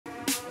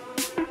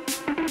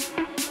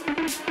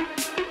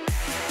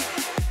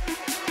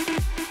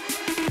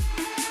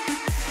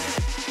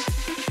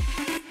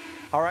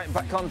All right,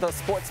 back on the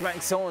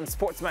SportsMax Zone,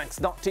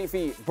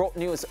 SportsMax.tv broke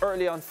news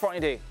early on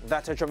Friday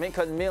that a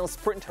Jamaican male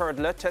sprint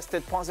hurdler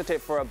tested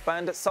positive for a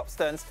banned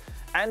substance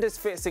and is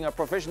facing a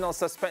provisional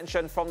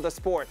suspension from the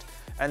sport.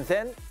 And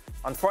then,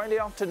 on Friday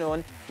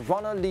afternoon,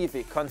 Ronald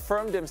Levy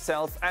confirmed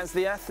himself as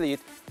the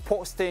athlete,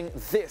 posting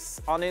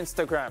this on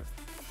Instagram.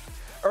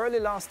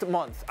 Early last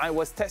month, I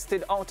was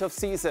tested out of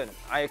season.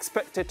 I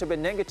expected to be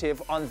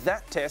negative on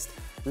that test,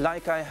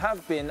 like I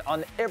have been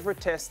on every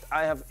test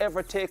I have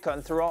ever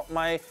taken throughout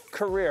my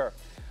career.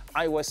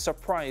 I was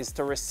surprised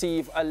to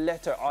receive a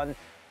letter on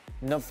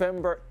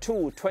November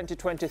 2,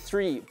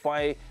 2023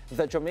 by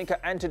the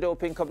Jamaica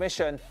Anti-Doping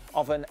Commission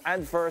of an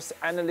adverse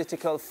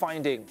analytical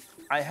finding.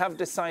 I have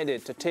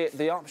decided to take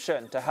the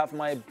option to have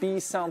my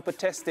B sample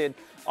tested,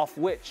 of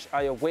which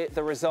I await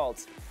the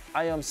results.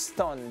 I am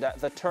stunned at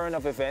the turn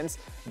of events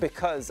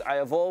because I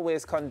have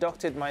always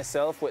conducted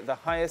myself with the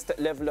highest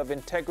level of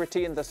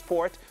integrity in the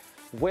sport,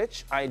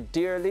 which I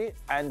dearly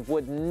and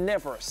would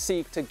never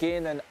seek to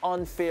gain an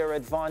unfair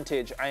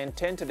advantage. I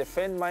intend to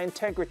defend my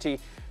integrity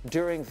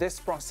during this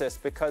process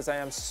because I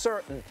am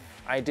certain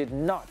I did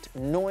not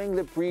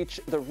knowingly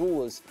breach the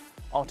rules.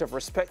 Out of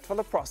respect for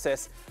the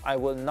process, I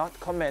will not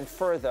comment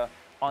further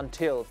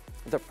until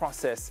the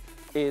process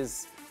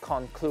is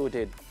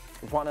concluded.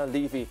 Ronald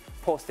Levy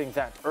posting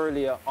that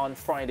earlier on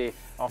Friday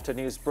after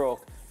news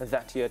broke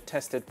that he had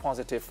tested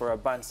positive for a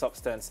banned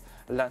substance,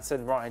 Lance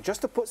and Ryan.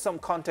 Just to put some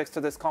context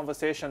to this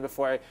conversation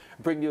before I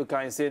bring you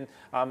guys in,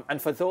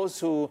 and for those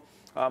who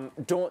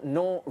don't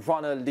know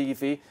Ronald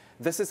Levy,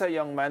 this is a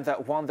young man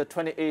that won the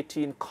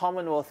 2018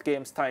 Commonwealth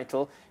Games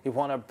title. He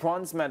won a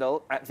bronze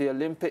medal at the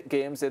Olympic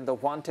Games in the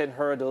 110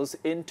 hurdles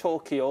in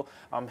Tokyo,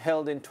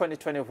 held in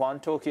 2021,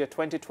 Tokyo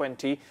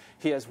 2020.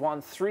 He has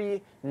won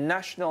 3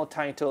 national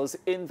titles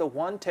in the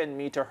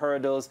 110-meter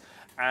hurdles.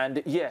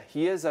 And yeah,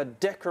 he is a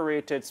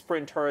decorated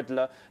sprint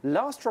hurdler.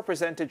 Last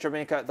represented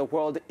Jamaica at the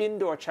World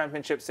Indoor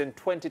Championships in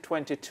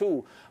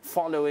 2022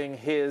 following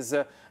his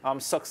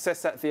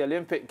success at the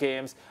Olympic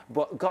Games,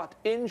 but got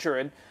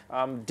injured,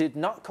 did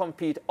not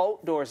compete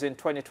outdoors in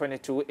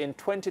 2022. In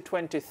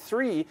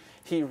 2023,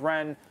 he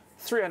ran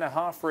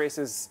 3.5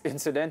 races,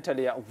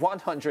 incidentally, at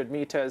 100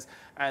 meters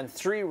and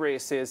 3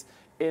 races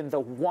in the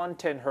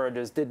 110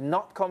 hurdles. Did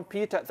not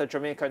compete at the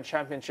Jamaican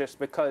Championships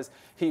because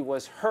he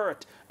was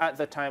hurt at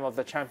the time of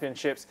the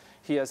championships.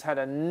 He has had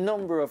a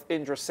number of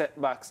injury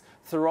setbacks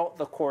throughout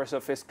the course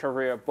of his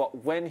career,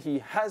 but when he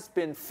has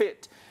been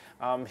fit,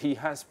 he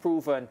has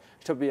proven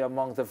to be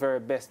among the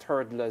very best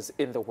hurdlers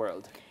in the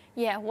world.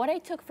 Yeah, what I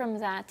took from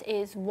that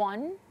is,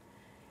 one,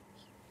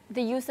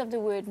 the use of the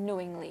word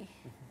knowingly.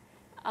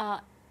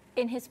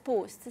 In his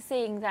post,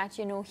 saying that,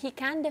 you know, he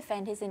can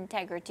defend his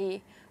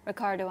integrity,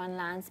 Ricardo and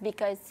Lance,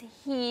 because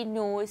he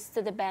knows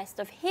to the best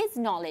of his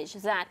knowledge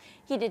that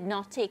he did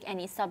not take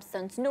any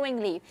substance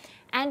knowingly.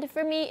 And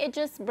for me, it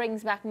just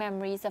brings back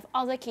memories of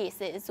other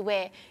cases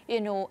where,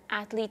 you know,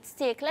 athletes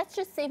take, let's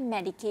just say,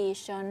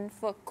 medication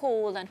for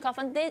cold and cough.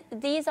 And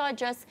these are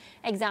just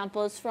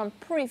examples from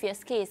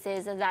previous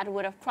cases that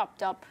would have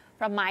cropped up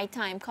from my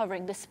time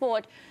covering the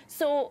sport.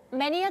 So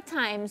many a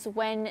times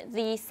when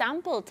the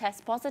sample tests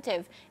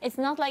positive, it's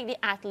not like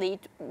the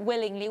athlete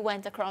willingly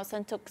went across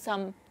and took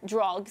some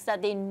drugs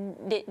that they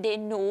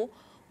know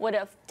would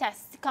have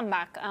come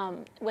back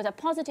with a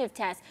positive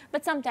test,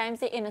 but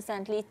sometimes they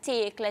innocently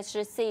take, let's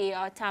just say,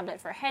 a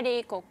tablet for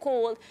headache or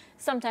cold.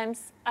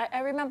 Sometimes, I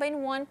remember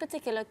in one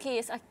particular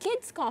case, a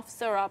kid's cough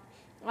syrup,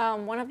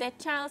 one of their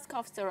child's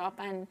cough syrup,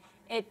 and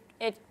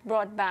it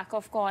brought back,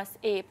 of course,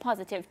 a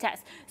positive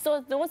test.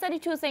 So those are the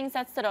 2 things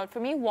that stood out for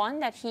me. One,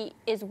 that he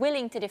is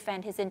willing to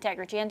defend his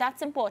integrity, and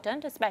that's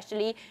important,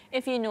 especially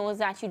if he knows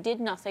that you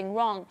did nothing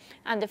wrong.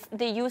 And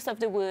the use of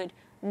the word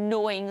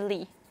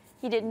knowingly.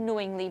 He didn't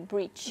knowingly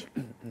breach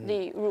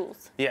the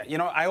rules. Yeah, you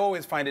know, I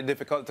always find it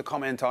difficult to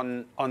comment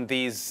on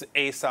these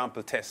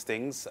A-sample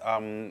testings.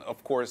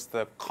 Of course,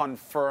 the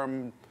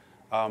confirmed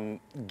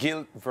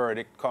guilt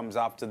verdict comes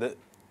after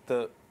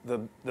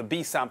the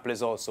B sample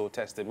is also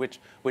tested,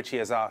 which he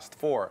has asked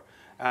for.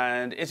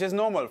 And it is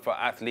normal for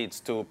athletes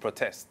to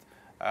protest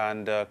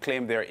and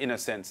claim their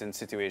innocence in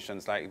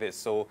situations like this.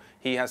 So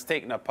he has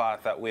taken a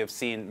path that we have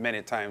seen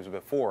many times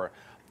before.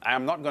 I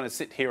am not going to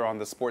sit here on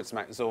the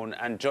SportsMax Zone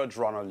and judge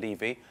Ronald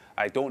Levy.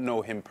 I don't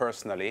know him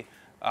personally,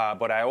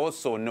 but I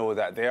also know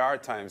that there are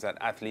times that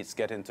athletes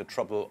get into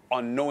trouble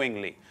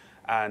unknowingly.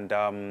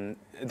 And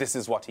this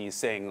is what he's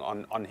saying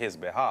on his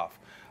behalf.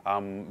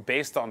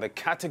 Based on the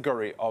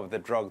category of the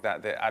drug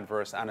that the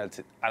adverse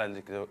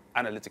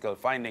analytical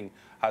finding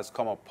has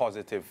come up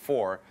positive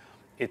for,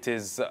 it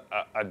is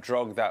a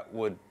drug that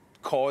would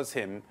cause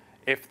him,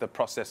 if the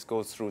process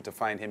goes through to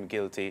find him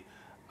guilty,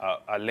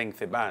 a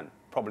lengthy ban,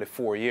 probably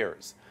 4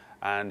 years.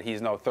 And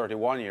he's now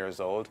 31 years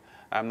old.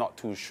 I'm not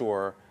too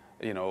sure,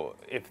 you know,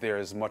 if there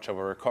is much of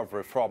a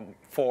recovery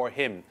for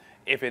him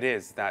if it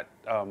is that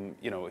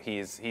you know,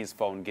 he's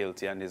found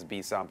guilty and his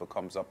B sample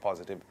comes up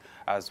positive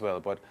as well.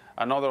 But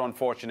another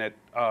unfortunate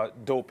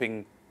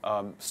doping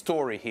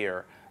story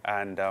here,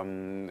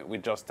 and we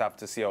just have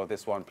to see how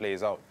this one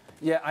plays out.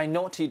 Yeah, I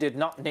note he did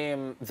not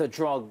name the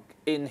drug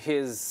in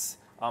his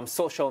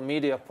social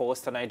media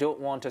post, and I don't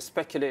want to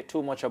speculate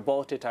too much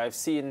about it. I've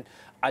seen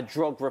a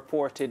drug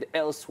reported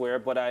elsewhere,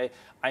 but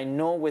I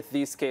know with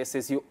these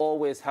cases you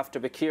always have to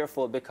be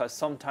careful, because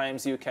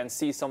sometimes you can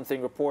see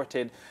something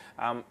reported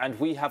and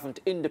we haven't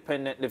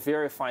independently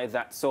verified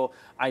that. So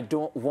I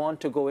don't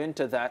want to go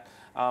into that,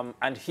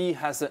 and he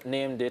hasn't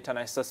named it, and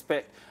I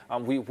suspect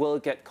we will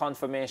get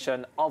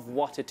confirmation of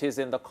what it is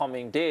in the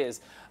coming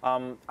days.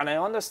 And I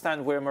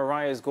understand where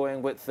Mariah is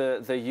going with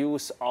the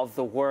use of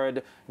the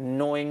word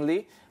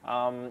knowingly,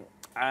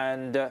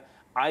 and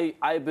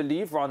I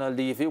believe Ronald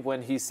Levy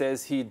when he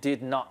says he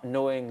did not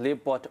knowingly,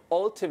 but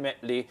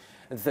ultimately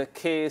the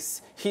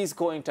case, he's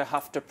going to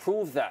have to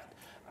prove that.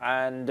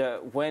 And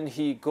when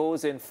he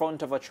goes in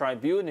front of a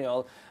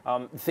tribunal,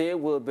 they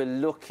will be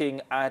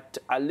looking at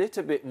a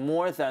little bit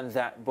more than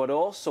that, but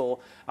also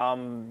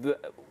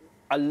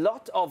a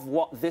lot of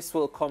what this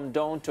will come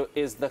down to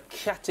is the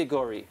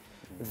category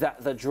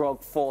that the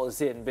drug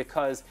falls in,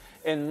 because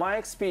in my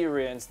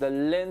experience, the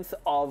length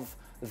of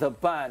the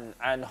ban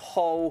and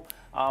how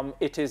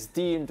it is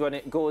deemed when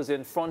it goes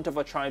in front of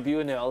a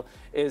tribunal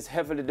is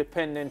heavily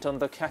dependent on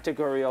the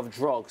category of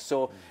drugs.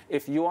 So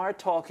if you are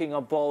talking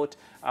about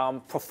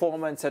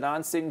performance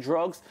enhancing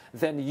drugs,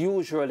 then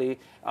usually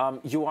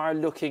you are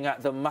looking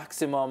at the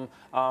maximum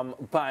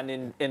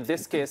ban. In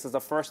this case, as a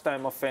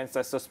first-time offense,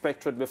 I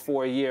suspect would be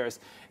 4 years.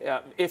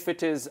 If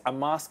it is a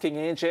masking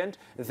agent,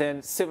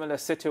 then similar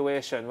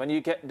situation. When you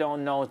get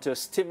down now to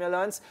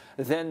stimulants,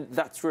 then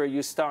that's where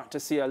you start to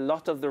see a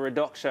lot of the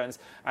reductions.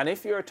 And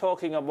if you're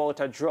talking about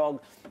a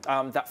drug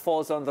that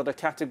falls under the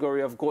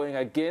category of going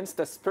against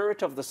the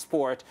spirit of the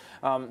sport,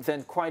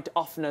 then quite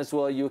often as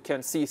well you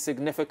can see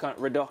significant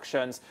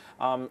reductions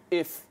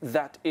if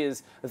that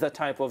is the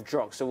type of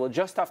drug. So we'll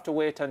just have to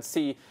wait and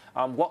see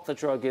what the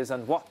drug is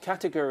and what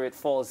category it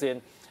falls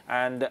in.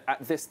 And at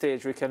this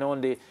stage, we can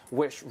only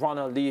wish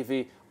Ronald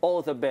Levy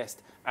all the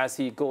best as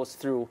he goes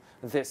through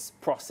this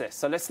process.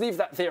 So let's leave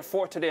that there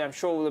for today. I'm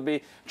sure we'll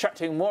be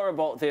chatting more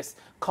about this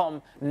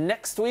come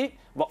next week.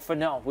 But for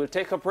now, we'll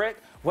take a break.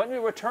 When we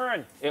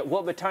return, it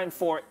will be time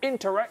for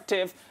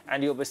Interactive,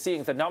 and you'll be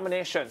seeing the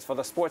nominations for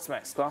the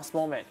SportsMax Glass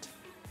Moment.